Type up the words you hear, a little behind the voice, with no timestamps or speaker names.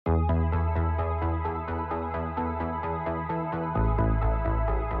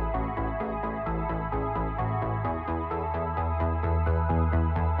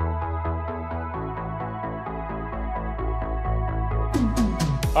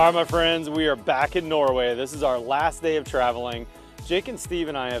All right, my friends, we are back in Norway. This is our last day of traveling. Jake and Steve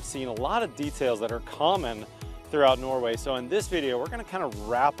and I have seen a lot of details that are common throughout Norway. So in this video, we're gonna kind of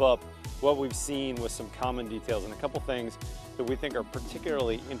wrap up what we've seen with some common details and a couple things that we think are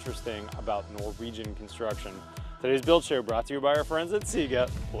particularly interesting about Norwegian construction. Today's Build Show brought to you by our friends at Siga.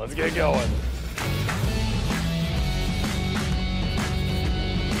 Let's get going.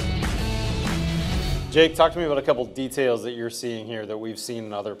 Jake, talk to me about a couple details that you're seeing here that we've seen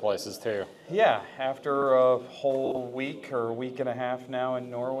in other places too. Yeah, after a whole week or a week and a half now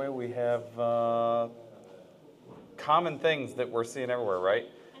in Norway, we have common things that we're seeing everywhere, right?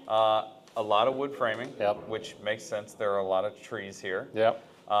 A lot of wood framing, Yep. which makes sense. There are a lot of trees here. Yep.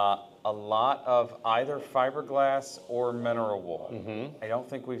 A lot of either fiberglass or mineral wool. I don't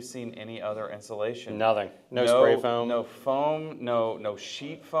think we've seen any other insulation. Nothing. No spray foam. No foam, no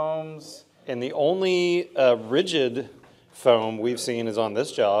sheet foams. And the only rigid foam we've seen is on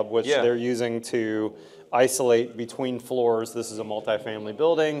this job, which they're using to isolate between floors. This is a multifamily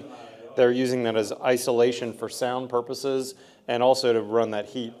building. They're using that as isolation for sound purposes and also to run that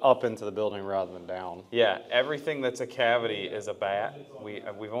heat up into the building rather than down. Yeah, everything that's a cavity is a bat.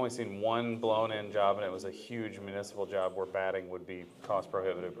 We've only seen one blown-in job, and it was a huge municipal job where batting would be cost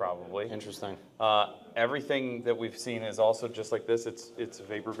prohibitive probably. Interesting. Everything that we've seen is also just like this. It's a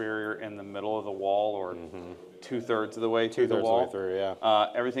vapor barrier in the middle of the wall, or 2/3 of the way through the wall. Two-thirds of the way through, yeah.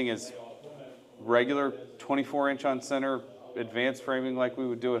 Everything is regular 24-inch on center, advanced framing like we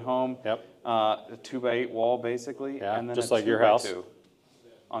would do at home. Yep. A 2x8 wall basically, Yeah, and then just a like your 2x2 house.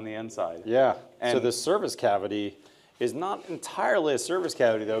 on the inside. Yeah. So And- the service cavity is not entirely a service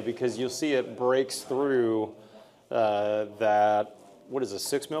cavity though, because you'll see it breaks through that, what is a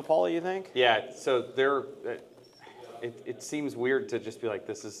 6 mil poly, you think? Yeah, so it seems weird to just be like,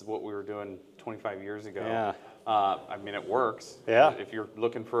 this is what we were doing 25 years ago. Yeah. I mean, it works. Yeah. If you're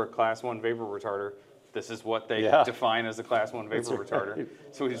looking for a class 1 vapor retarder, this is what they define as a class 1 vapor retarder. right.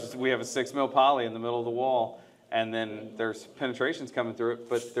 So we have a 6 mil poly in the middle of the wall, and then there's penetrations coming through it,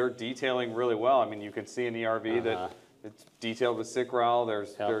 but they're detailing really well. I mean, you can see in the RV that it's detailed with Sikral.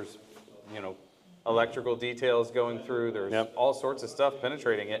 There's electrical details going through. There's all sorts of stuff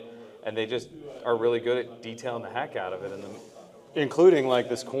penetrating it, and they just are really good at detailing the heck out of it. Including like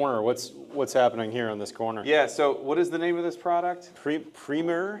this corner. What's happening here on this corner? Yeah, so what is the name of this product?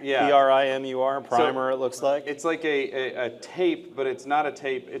 Primer, Yeah. P-R-I-M-U-R, primer, it looks like. It's like a tape, but it's not a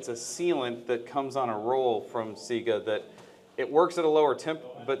tape. It's a sealant that comes on a roll from Siga that it works at a lower temp,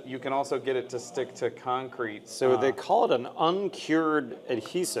 but you can also get it to stick to concrete. So they call it an uncured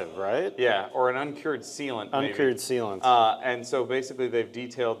adhesive, right? Yeah, or an uncured sealant. Uncured sealant. And so basically they've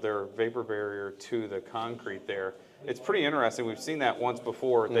detailed their vapor barrier to the concrete there. It's pretty interesting. We've seen that once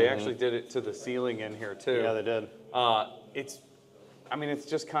before. They actually did it to the ceiling in here too. Yeah, they did. It's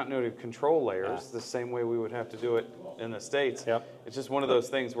just continuity of control layers, the same way we would have to do it in the States. Yep. It's just one of those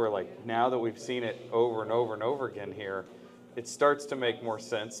things where, like, now that we've seen it over and over and over again here, it starts to make more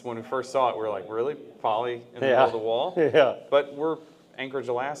sense. When we first saw it, we were like, really? Poly in the middle of the wall? Yeah. But we're Anchorage,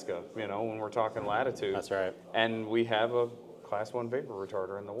 Alaska, when we're talking latitude. That's right. And we have a class 1 vapor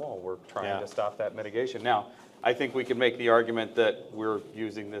retarder in the wall. We're trying to stop that mitigation. Now, I think we could make the argument that we're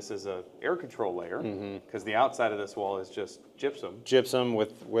using this as an air control layer, because the outside of this wall is just gypsum. Gypsum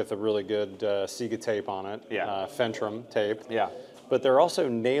with a really good Siga tape on it. Yeah. Fentrum tape. Yeah. But they're also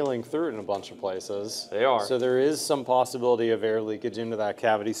nailing through it in a bunch of places. They are. So there is some possibility of air leakage into that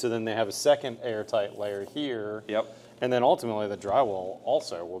cavity. So then they have a second airtight layer here. Yep. And then ultimately the drywall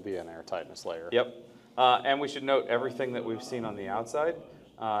also will be an airtightness layer. Yep. And we should note everything that we've seen on the outside,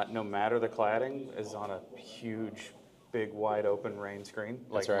 no matter the cladding, is on a huge, big, wide open rain screen.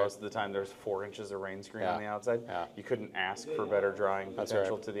 That's like right. Most of the time there's 4 inches of rain screen on the outside. Yeah. You couldn't ask for better drying That's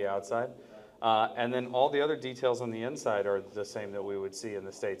potential right. to the outside. And then all the other details on the inside are the same that we would see in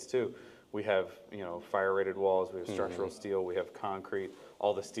the States too. We have, fire rated walls, we have structural steel, we have concrete.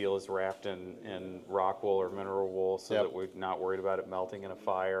 All the steel is wrapped in rock wool or mineral wool so that we're not worried about it melting in a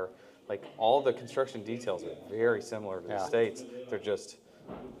fire. Like, all the construction details are very similar to the States. They're just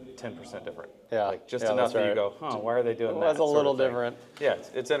 10% different. Yeah. Like, just Yeah, enough that's that you right. go, why are they doing that? That's a sort of little thing. different. Yeah,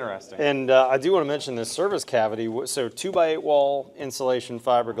 it's interesting. And I do want to mention this service cavity. So 2x8 wall insulation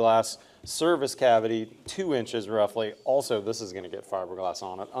fiberglass, service cavity, 2 inches roughly. Also, this is going to get fiberglass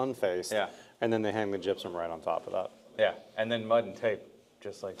on it, unfaced. Yeah. And then they hang the gypsum right on top of that. Yeah, and then mud and tape,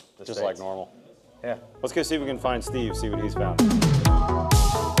 just like the Just States. like normal. Yeah. Let's go see if we can find Steve, see what he's found.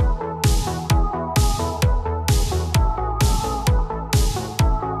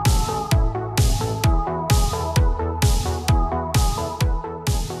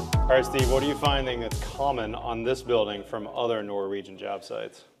 All right, Steve, what are you finding that's common on this building from other Norwegian job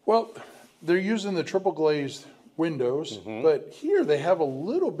sites? Well, they're using the triple glazed windows, but here they have a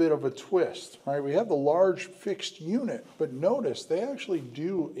little bit of a twist, right? We have the large fixed unit, but notice they actually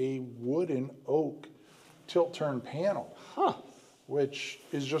do a wood and oak tilt-turn panel, which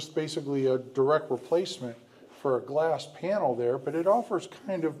is just basically a direct replacement for a glass panel there, but it offers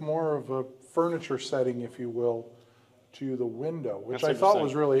kind of more of a furniture setting, if you will, to the window, which I thought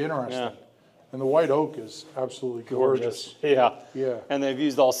was really interesting. Yeah. And the white oak is absolutely gorgeous. Yeah. Yeah. And they've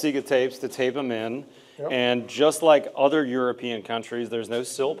used all Siga tapes to tape them in. Yep. And just like other European countries, there's no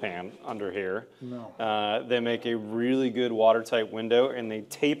sill pan under here. No. They make a really good watertight window, and they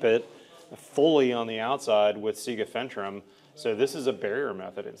tape it fully on the outside with Siga Fentrum. So this is a barrier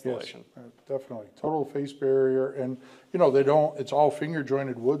method installation. Yes, definitely. Total face barrier. And, you know, they don't, it's all finger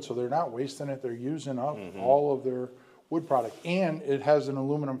jointed wood, so they're not wasting it. They're using up all of their wood product. And it has an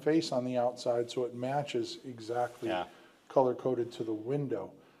aluminum face on the outside, so it matches exactly color coded to the window.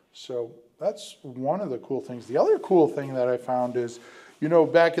 So that's one of the cool things. The other cool thing that I found is, you know,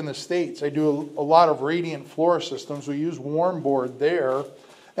 back in the States, I do a lot of radiant floor systems. We use warm board there,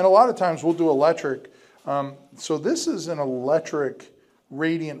 and a lot of times we'll do electric. So this is an electric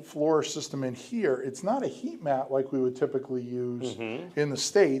radiant floor system in here. It's not a heat mat like we would typically use in the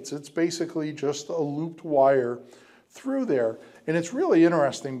States. It's basically just a looped wire through there. And it's really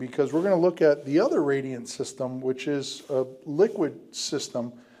interesting because we're going to look at the other radiant system, which is a liquid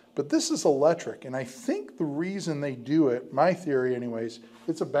system, but this is electric. And I think the reason they do it, my theory anyways,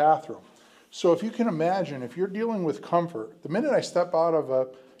 it's a bathroom. So if you can imagine, if you're dealing with comfort, the minute I step out of a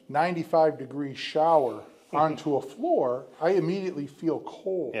 95-degree shower onto a floor, I immediately feel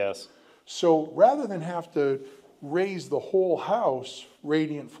cold. Yes. So rather than have to raise the whole house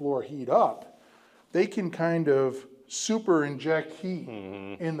radiant floor heat up, they can kind of super inject heat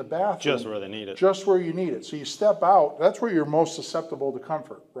in the bathroom. Just where they need it. Just where you need it. So you step out, that's where you're most susceptible to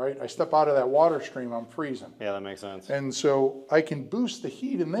comfort, right? I step out of that water stream, I'm freezing. Yeah, that makes sense. And so I can boost the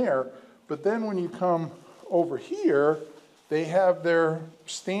heat in there, but then when you come over here, they have their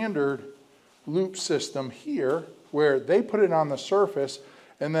standard loop system here where they put it on the surface,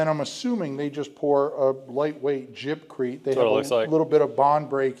 and then I'm assuming they just pour a lightweight gypcrete. They have a little bit of bond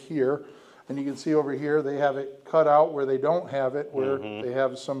break here. And you can see over here, they have it cut out where they don't have it, where they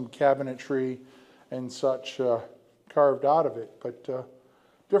have some cabinetry and such carved out of it. But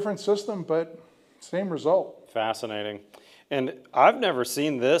different system, but same result. Fascinating. And I've never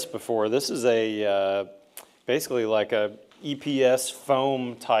seen this before. This is a basically like a EPS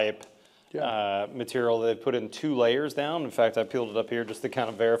foam type material that they put in 2 layers down. In fact, I peeled it up here just to kind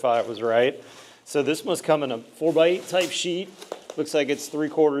of verify it was right. So this must come in a 4x8 type sheet. Looks like it's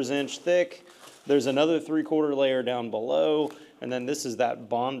 3/4 inch thick. There's another 3/4 layer down below, and then this is that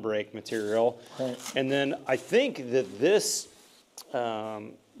bond break material. Right. And then I think that this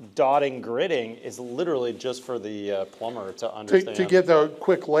dotting gridding is literally just for the plumber to understand. To get the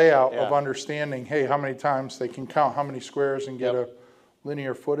quick layout of understanding, hey, how many times they can count how many squares and get a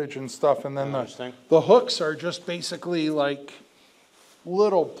linear footage and stuff. And then the hooks are just basically like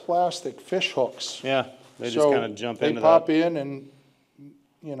little plastic fish hooks. Yeah. They just kind of jump into that. They pop in and,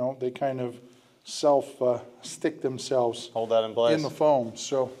 you know, they kind of stick themselves. Hold that in place. In the foam.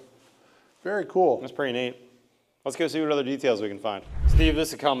 So, very cool. That's pretty neat. Let's go see what other details we can find. Steve, this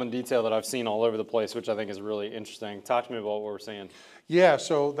is a common detail that I've seen all over the place, which I think is really interesting. Talk to me about what we're seeing. Yeah,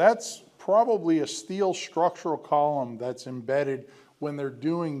 so that's probably a steel structural column that's embedded when they're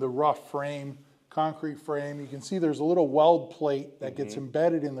doing the rough frame, concrete frame. You can see there's a little weld plate that gets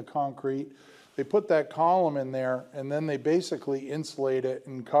embedded in the concrete. They put that column in there, and then they basically insulate it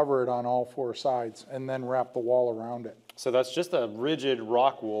and cover it on all 4 sides, and then wrap the wall around it. So that's just a rigid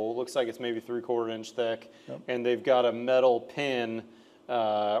rock wool. Looks like it's maybe 3/4 inch thick, and they've got a metal pin,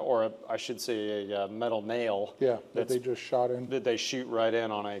 I should say a metal nail. Yeah, that they just shot in. That they shoot right in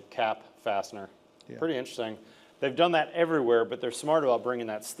on a cap fastener. Yeah. Pretty interesting. They've done that everywhere, but they're smart about bringing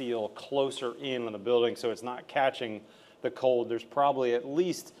that steel closer in on the building so it's not catching the cold. There's probably at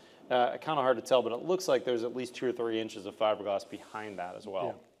least kind of hard to tell, but it looks like there's at least 2 or 3 inches of fiberglass behind that as well.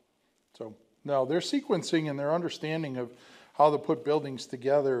 Yeah. So, no, their sequencing and their understanding of how to put buildings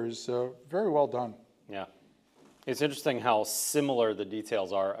together is very well done. Yeah. It's interesting how similar the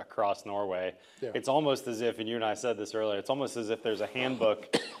details are across Norway. Yeah. It's almost as if, and you and I said this earlier, it's almost as if there's a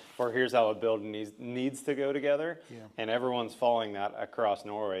handbook for here's how a building needs to go together, and everyone's following that across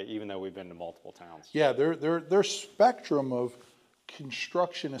Norway, even though we've been to multiple towns. Yeah, their spectrum of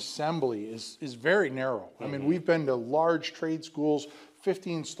construction assembly is very narrow. I mean, we've been to large trade schools,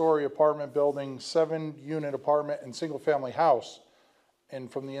 15-story apartment buildings, 7-unit apartment and single-family house,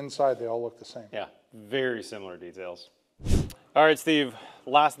 and from the inside, they all look the same. Yeah, very similar details. All right, Steve,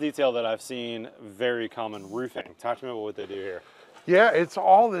 last detail that I've seen, very common, roofing. Talk to me about what they do here. Yeah, it's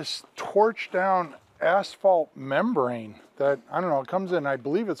all this torch down asphalt membrane that, I don't know, it comes in, I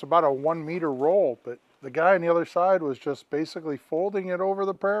believe it's about a 1 meter roll, but the guy on the other side was just basically folding it over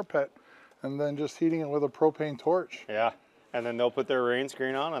the parapet and then just heating it with a propane torch. Yeah, and then they'll put their rain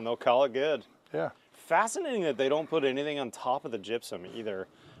screen on and they'll call it good. Yeah. Fascinating that they don't put anything on top of the gypsum either.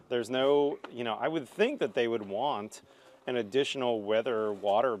 There's no, I would think that they would want an additional weather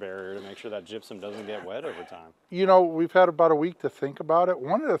water barrier to make sure that gypsum doesn't get wet over time. We've had about a week to think about it.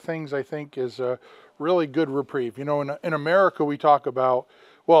 One of the things I think is a really good reprieve. In America, we talk about,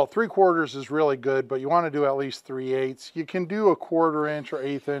 well, 3/4 is really good, but you want to do at least 3/8. You can do a 1/4 inch or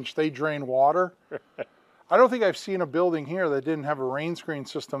 1/8 inch. They drain water. I don't think I've seen a building here that didn't have a rain screen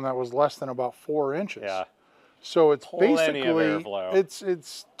system that was less than about 4 inches. Yeah. So it's Plenty basically, of airflow.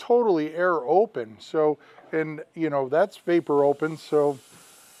 it's totally air open. So, and that's vapor open, so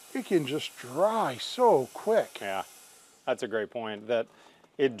it can just dry so quick. Yeah, that's a great point. That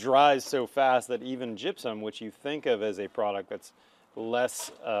it dries so fast that even gypsum, which you think of as a product that's less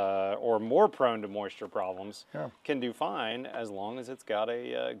or more prone to moisture problems, can do fine as long as it's got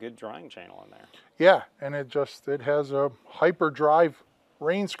a good drying channel in there. Yeah, and it has a hyperdrive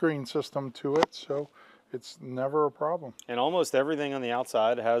rain screen system to it, so it's never a problem. And almost everything on the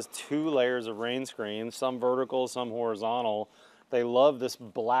outside has 2 layers of rain screen, some vertical, some horizontal. They love this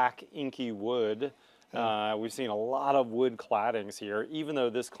black inky wood. We've seen a lot of wood claddings here, even though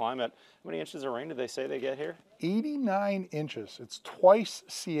this climate, how many inches of rain did they say they get here? 89 inches. It's twice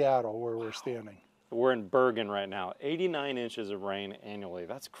Seattle where we're standing. We're in Bergen right now. 89 inches of rain annually.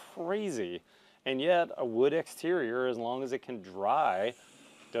 That's crazy. And yet a wood exterior, as long as it can dry,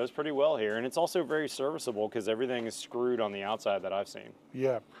 does pretty well here. And it's also very serviceable because everything is screwed on the outside that I've seen.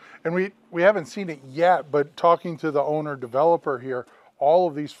 Yeah, and we haven't seen it yet, but talking to the owner developer here, all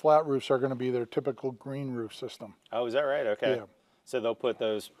of these flat roofs are going to be their typical green roof system. Oh, is that right? Okay. Yeah. So they'll put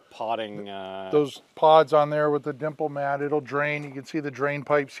those potting... those pods on there with the dimple mat, it'll drain. You can see the drain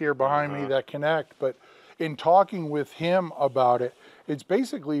pipes here behind me that connect. But in talking with him about it, it's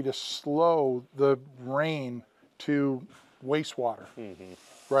basically to slow the rain to wastewater.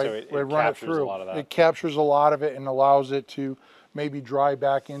 Right? So it run it captures through. a lot of that. It captures a lot of it and allows it to maybe dry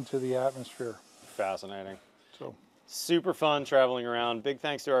back into the atmosphere. Fascinating. So super fun traveling around. Big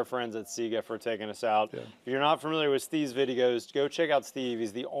thanks to our friends at Siga for taking us out. Yeah. If you're not familiar with Steve's videos, go check out Steve.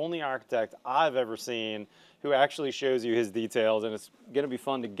 He's the only architect I've ever seen who actually shows you his details, and it's going to be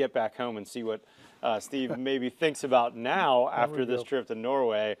fun to get back home and see what Steve maybe thinks about now after this trip to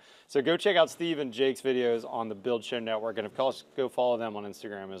Norway. So go check out Steve and Jake's videos on the Build Show Network, and of course, go follow them on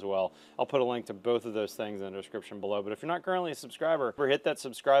Instagram as well. I'll put a link to both of those things in the description below. But if you're not currently a subscriber, hit that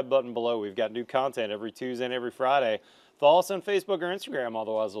subscribe button below. We've got new content every Tuesday and every Friday. Follow us on Facebook or Instagram.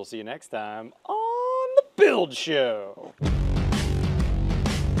 Otherwise, we'll see you next time on the Build Show.